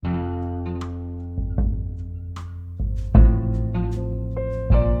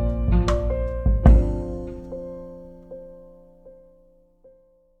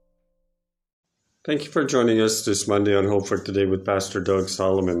Thank you for joining us this Monday on Hope for Today with Pastor Doug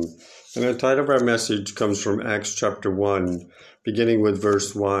Solomon. And the title of our message comes from Acts chapter 1, beginning with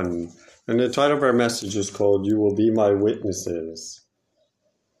verse 1. And the title of our message is called, You Will Be My Witnesses.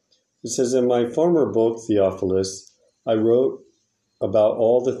 It says, In my former book, Theophilus, I wrote about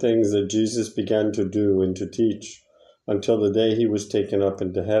all the things that Jesus began to do and to teach until the day he was taken up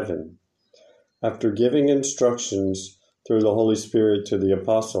into heaven. After giving instructions through the Holy Spirit to the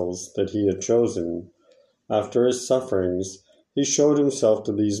apostles that he had chosen, after his sufferings, he showed himself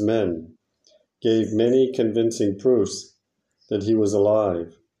to these men, gave many convincing proofs that he was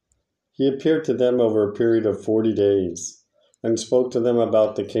alive. He appeared to them over a period of 40 days and spoke to them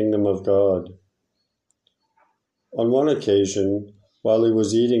about the kingdom of God. On one occasion, while he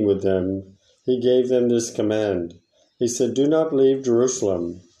was eating with them, he gave them this command. He said, Do not leave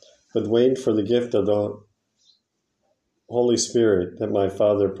Jerusalem, but wait for the gift of the Holy Spirit that my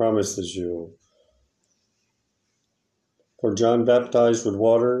Father promises you. For John baptized with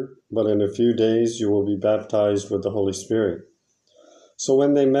water, but in a few days you will be baptized with the Holy Spirit. So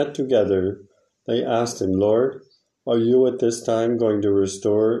when they met together, they asked him, Lord, are you at this time going to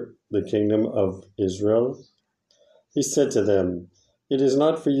restore the kingdom of Israel? He said to them, It is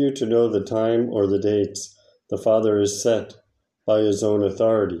not for you to know the time or the dates the Father has set by his own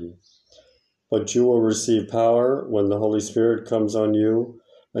authority. But you will receive power when the Holy Spirit comes on you,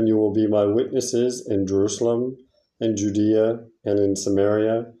 and you will be my witnesses in Jerusalem, in Judea, and in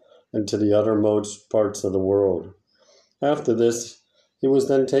Samaria, and to the uttermost parts of the world. After this, he was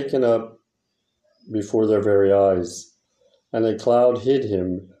then taken up before their very eyes, and a cloud hid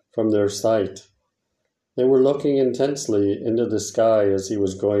him from their sight. They were looking intensely into the sky as he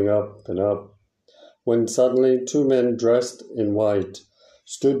was going up and up, when suddenly 2 men dressed in white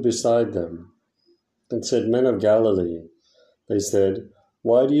stood beside them and said, Men of Galilee, they said,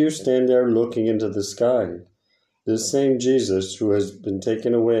 why do you stand there looking into the sky? This same Jesus who has been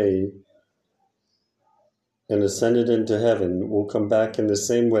taken away and ascended into heaven will come back in the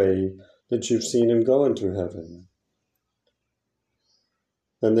same way that you've seen him go into heaven.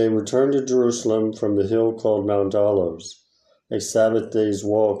 Then they returned to Jerusalem from the hill called Mount Olives, a Sabbath day's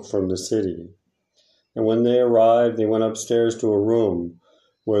walk from the city. And when they arrived, they went upstairs to a room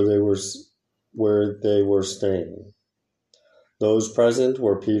where they were staying. Those present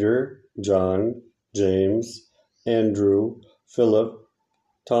were Peter, John, James, Andrew, Philip,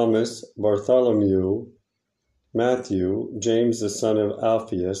 Thomas, Bartholomew, Matthew, James the son of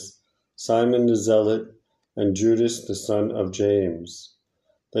Alphaeus, Simon the Zealot, and Judas the son of James.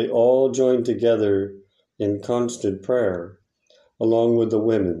 They all joined together in constant prayer, along with the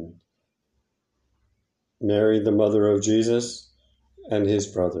women, Mary the mother of Jesus, and his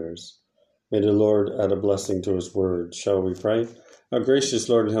brothers. May the Lord add a blessing to his word. Shall we pray? Our gracious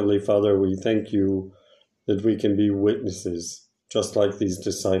Lord and Heavenly Father, we thank you that we can be witnesses, just like these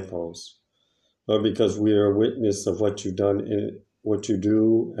disciples. Lord, because we are a witness of what you've done, what you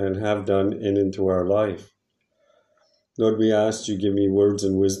do and have done into our life. Lord, we ask you give me words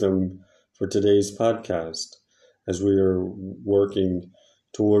and wisdom for today's podcast as we are working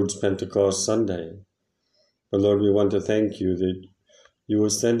towards Pentecost Sunday. But Lord, we want to thank you that you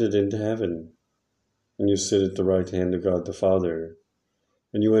ascended into heaven, and you sit at the right hand of God the Father,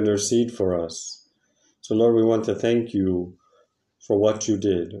 and you intercede for us. So Lord, we want to thank you for what you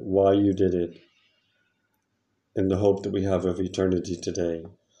did, why you did it, and the hope that we have of eternity today.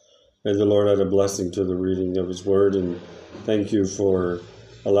 May the Lord add a blessing to the reading of his word, and thank you for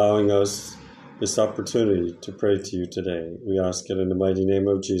allowing us this opportunity to pray to you today. We ask it in the mighty name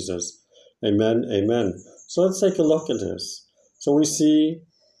of Jesus. Amen, amen. So let's take a look at this. So we see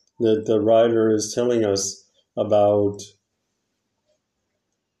that the writer is telling us about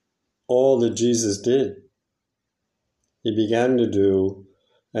all that Jesus did. He began to do,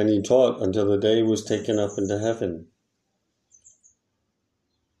 and he taught until the day he was taken up into heaven.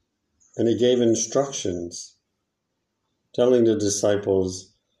 And he gave instructions, telling the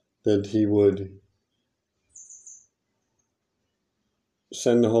disciples that he would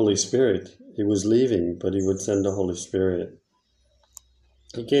send the Holy Spirit. He was leaving, but he would send the Holy Spirit.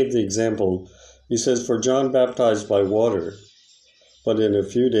 He gave the example. He says, For John baptized by water, but in a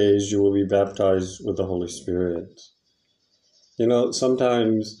few days you will be baptized with the Holy Spirit.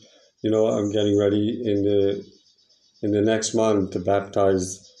 Sometimes, I'm getting ready in the next month to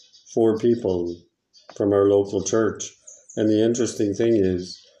baptize 4 people from our local church. And the interesting thing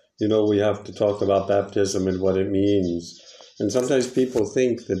is, we have to talk about baptism and what it means. And sometimes people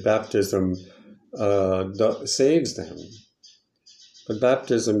think that baptism saves them. But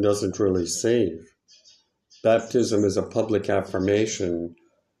baptism doesn't really save. Baptism is a public affirmation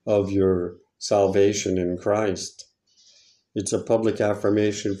of your salvation in Christ. It's a public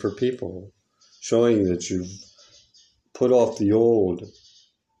affirmation for people, showing that you've put off the old,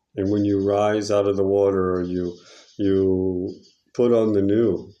 and when you rise out of the water, or you put on the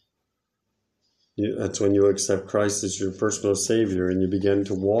new, that's when you accept Christ as your personal Savior and you begin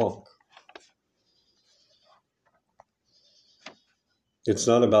to walk. It's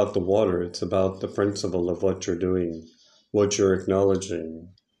not about the water, it's about the principle of what you're doing, what you're acknowledging.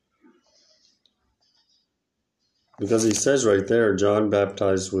 Because he says right there, John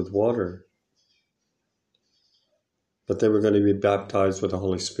baptized with water, but they were going to be baptized with the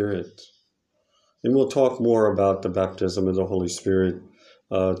Holy Spirit. And we'll talk more about the baptism of the Holy Spirit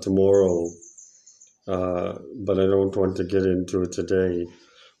tomorrow, but I don't want to get into it today.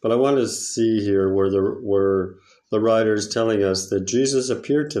 But I want to see here where the writer is telling us that Jesus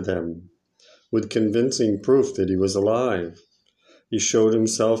appeared to them with convincing proof that he was alive. He showed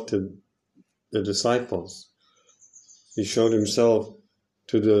himself to the disciples. He showed himself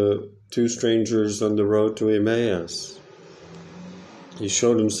to the two strangers on the road to Emmaus. He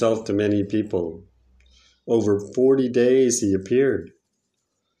showed himself to many people. Over 40 days he appeared.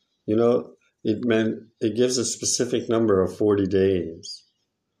 You know, it gives a specific number of 40 days.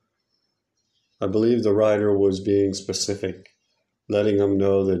 I believe the writer was being specific, letting them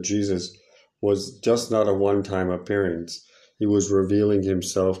know that Jesus was just not a one-time appearance. He was revealing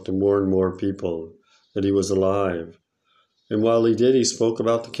himself to more and more people, that he was alive. And while he did, he spoke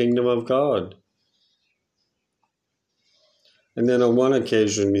about the kingdom of God. And then on one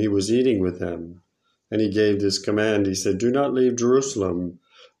occasion, he was eating with them, and he gave this command. He said, "Do not leave Jerusalem,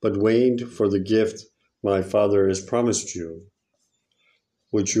 but wait for the gift my Father has promised you,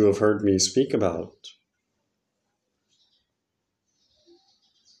 which you have heard me speak about."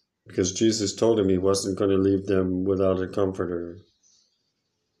 Because Jesus told him he wasn't going to leave them without a comforter.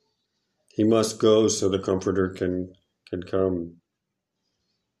 He must go so the comforter can come.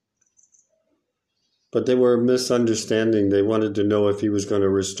 But they were misunderstanding. They wanted to know if he was going to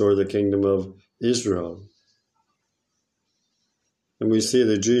restore the kingdom of Israel. And we see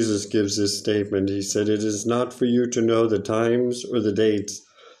that Jesus gives this statement. He said, "It is not for you to know the times or the dates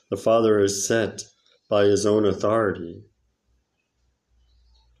the Father has set by his own authority."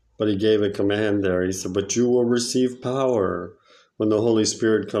 But he gave a command there. He said, "But you will receive power when the Holy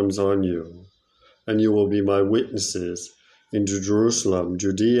Spirit comes on you, and you will be my witnesses into Jerusalem,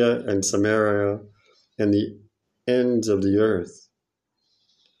 Judea, and Samaria, and the ends of the earth."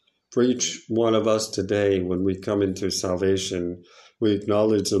 For each one of us today, when we come into salvation, we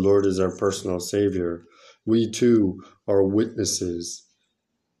acknowledge the Lord as our personal Savior. We too are witnesses,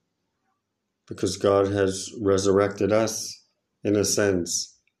 because God has resurrected us in a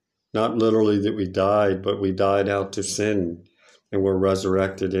sense. Not literally that we died, but we died out to sin and were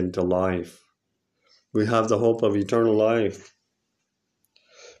resurrected into life. We have the hope of eternal life.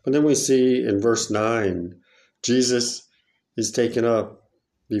 But then we see in verse 9, Jesus is taken up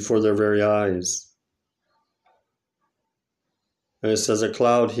before their very eyes. And it says a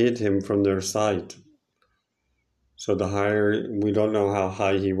cloud hid him from their sight. So we don't know how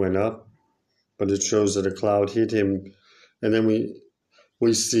high he went up, but it shows that a cloud hid him. And then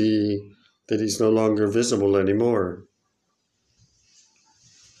we see that he's no longer visible anymore.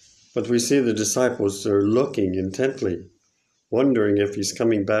 But we see the disciples are looking intently, wondering if he's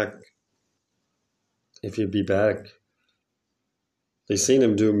coming back, if he'd be back. They've seen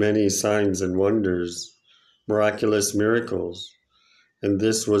him do many signs and wonders, miraculous miracles, and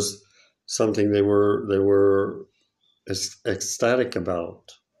this was something they were ecstatic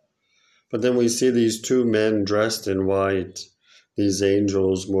about. But then we see these two men dressed in white, these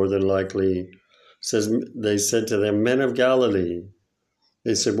angels more than likely. They said to them, "Men of Galilee."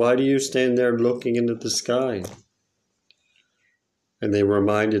 They said, "Why do you stand there looking into the sky?" And they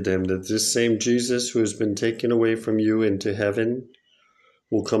reminded them that this same Jesus who has been taken away from you into heaven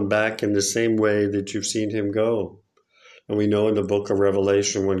will come back in the same way that you've seen him go. And we know in the book of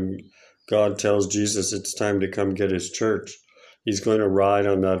Revelation, when God tells Jesus it's time to come get his church, he's going to ride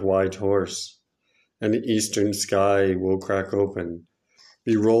on that white horse, and the eastern sky will crack open,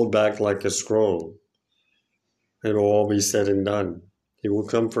 be rolled back like a scroll. It'll all be said and done. He will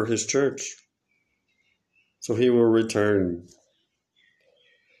come for his church. So he will return.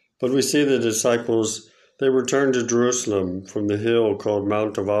 But we see the disciples, they returned to Jerusalem from the hill called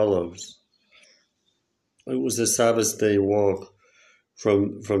Mount of Olives. It was a Sabbath day walk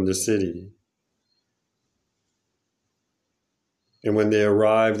from the city. And when they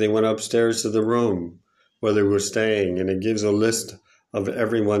arrived, they went upstairs to the room where they were staying, and it gives a list of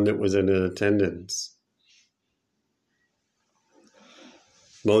everyone that was in attendance.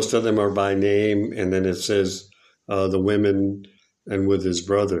 Most of them are by name, and then it says the women and with his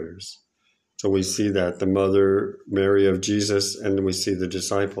brothers. So we see that, the mother Mary of Jesus, and we see the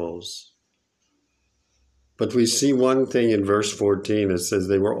disciples. But we see one thing in verse 14. It says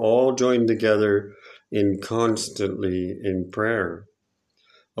they were all joined together constantly in prayer,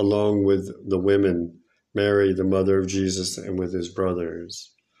 along with the women, Mary, the mother of Jesus, and with his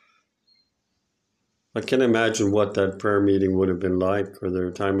brothers. I can imagine what that prayer meeting would have been like, or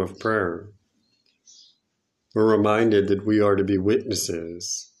their time of prayer. We're reminded that we are to be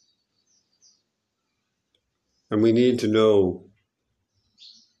witnesses. And we need to know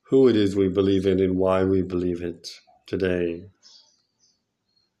who it is we believe in and why we believe it today.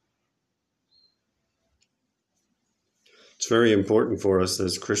 It's very important for us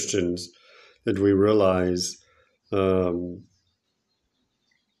as Christians that we realize of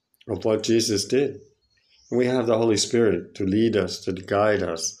what Jesus did. And we have the Holy Spirit to lead us, to guide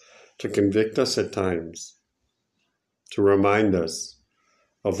us, to convict us at times, to remind us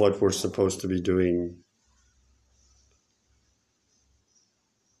of what we're supposed to be doing.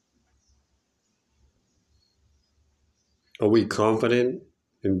 Are we confident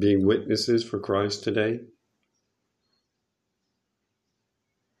in being witnesses for Christ today?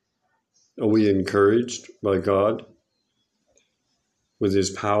 Are we encouraged by God with his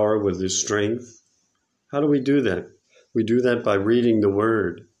power, with his strength? How do we do that? We do that by reading the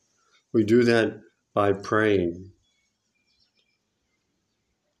Word. We do that by praying.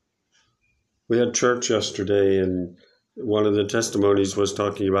 We had church yesterday, and one of the testimonies was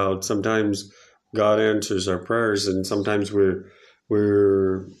talking about sometimes God answers our prayers, and sometimes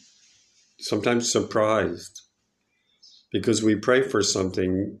we're sometimes surprised because we pray for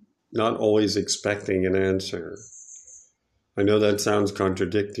something, not always expecting an answer. I know that sounds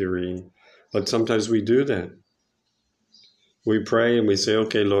contradictory, but sometimes we do that. We pray and we say,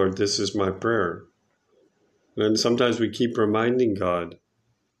 okay, Lord, this is my prayer. And sometimes we keep reminding God.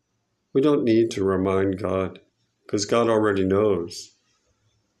 We don't need to remind God because God already knows.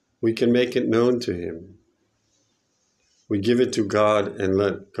 We can make it known to him. We give it to God and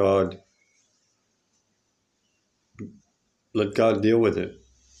let God deal with it.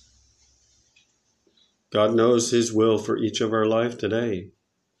 God knows his will for each of our life today.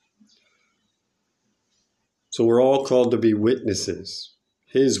 So we're all called to be witnesses,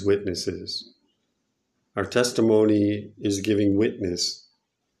 his witnesses. Our testimony is giving witness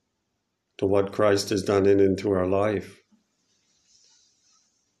to what Christ has done in and into our life.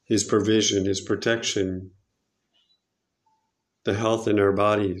 His provision, his protection, the health in our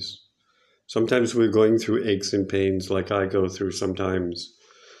bodies. Sometimes we're going through aches and pains like I go through sometimes.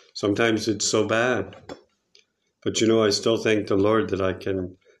 Sometimes it's so bad. But I still thank the Lord that I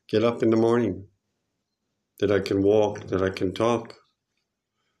can get up in the morning, that I can walk, that I can talk.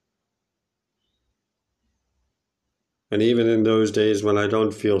 And even in those days when I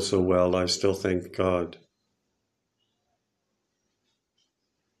don't feel so well, I still thank God.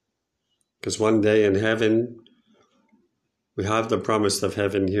 Because one day in heaven, we have the promise of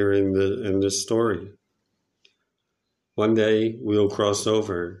heaven here in this story. One day we'll cross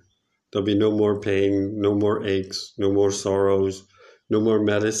over. There'll be no more pain, no more aches, no more sorrows, no more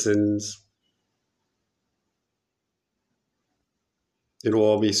medicines. It'll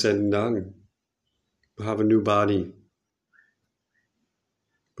all be said and done. We'll have a new body.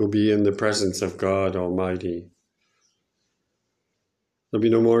 We'll be in the presence of God Almighty. There'll be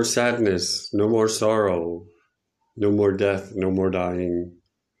no more sadness, no more sorrow, no more death, no more dying.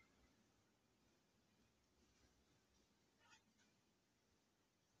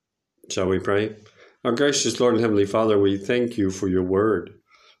 Shall we pray? Our gracious Lord and Heavenly Father, we thank you for your word.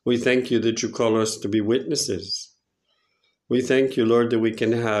 We thank you that you call us to be witnesses. We thank you, Lord, that we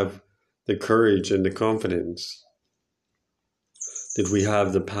can have the courage and the confidence, that we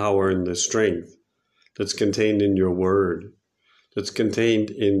have the power and the strength that's contained in your word, that's contained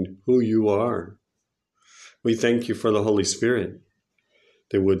in who you are. We thank you for the Holy Spirit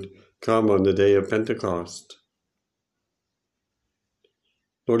that would come on the day of Pentecost.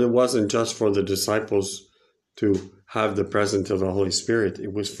 Lord, it wasn't just for the disciples to have the presence of the Holy Spirit.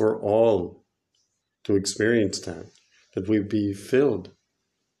 It was for all to experience that we be filled.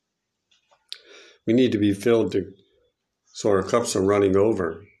 We need to be filled so our cups are running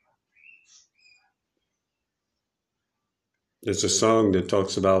over. There's a song that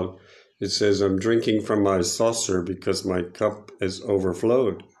talks about, it says, I'm drinking from my saucer because my cup is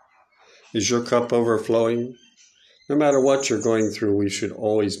overflowed. Is your cup overflowing? No matter what you're going through, we should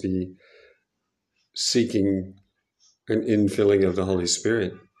always be seeking an infilling of the Holy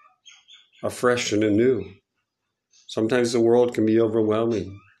Spirit, afresh and anew, Sometimes the world can be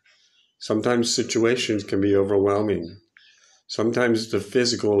overwhelming. Sometimes situations can be overwhelming. Sometimes the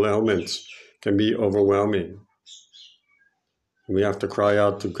physical elements can be overwhelming. We have to cry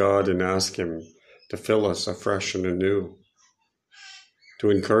out to God and ask Him to fill us afresh and anew, to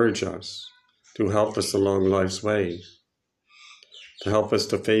encourage us, to help us along life's way, to help us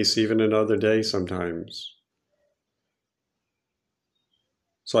to face even another day sometimes.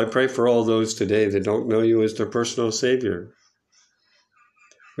 So I pray for all those today that don't know you as their personal Savior.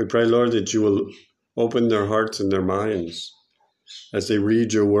 We pray, Lord, that you will open their hearts and their minds as they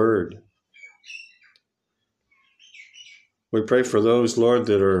read your word. We pray for those, Lord,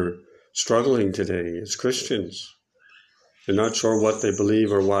 that are struggling today as Christians. They're not sure what they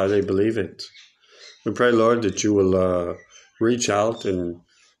believe or why they believe it. We pray, Lord, that you will reach out and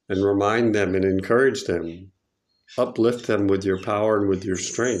remind them and encourage them. Uplift them with your power and with your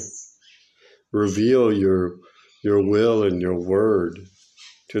strength. Reveal your will and your word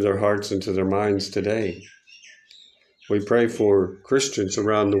to their hearts and to their minds today. We pray for Christians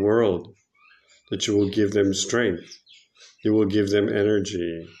around the world that you will give them strength, you will give them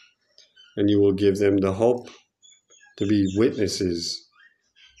energy, and you will give them the hope to be witnesses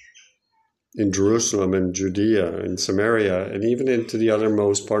in Jerusalem and Judea and Samaria and even into the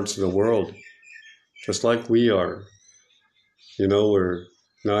othermost parts of the world, just like we are. You know, we're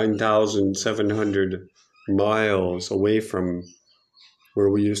 9,700 miles away from where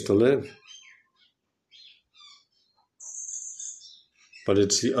we used to live. But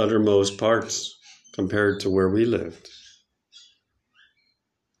it's the uttermost parts compared to where we lived.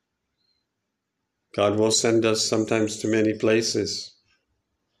 God will send us sometimes to many places.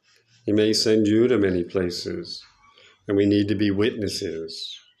 He may send you to many places, and we need to be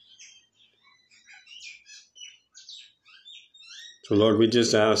witnesses. So Lord, we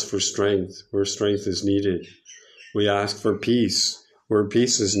just ask for strength where strength is needed. We ask for peace where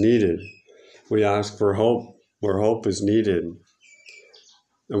peace is needed. We ask for hope where hope is needed.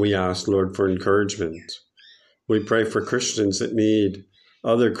 And we ask, Lord, for encouragement. We pray for Christians that need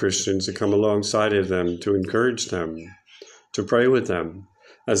other Christians to come alongside of them, to encourage them, to pray with them.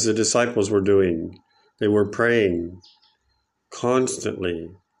 As the disciples were doing, they were praying constantly.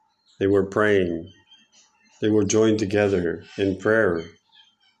 They were praying. They were joined together in prayer.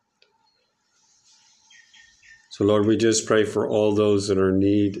 So, Lord, we just pray for all those that are in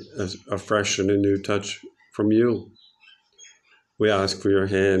need of a fresh and a new touch from you. We ask for your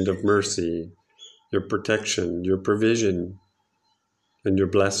hand of mercy, your protection, your provision, and your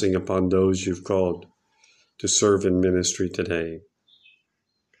blessing upon those you've called to serve in ministry today.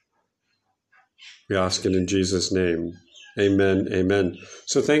 We ask it in Jesus' name. Amen. Amen.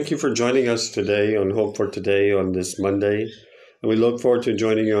 So thank you for joining us today on Hope for Today on this Monday. And we look forward to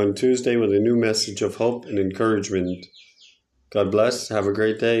joining you on Tuesday with a new message of hope and encouragement. God bless. Have a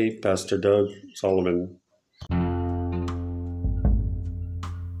great day. Pastor Doug Solomon.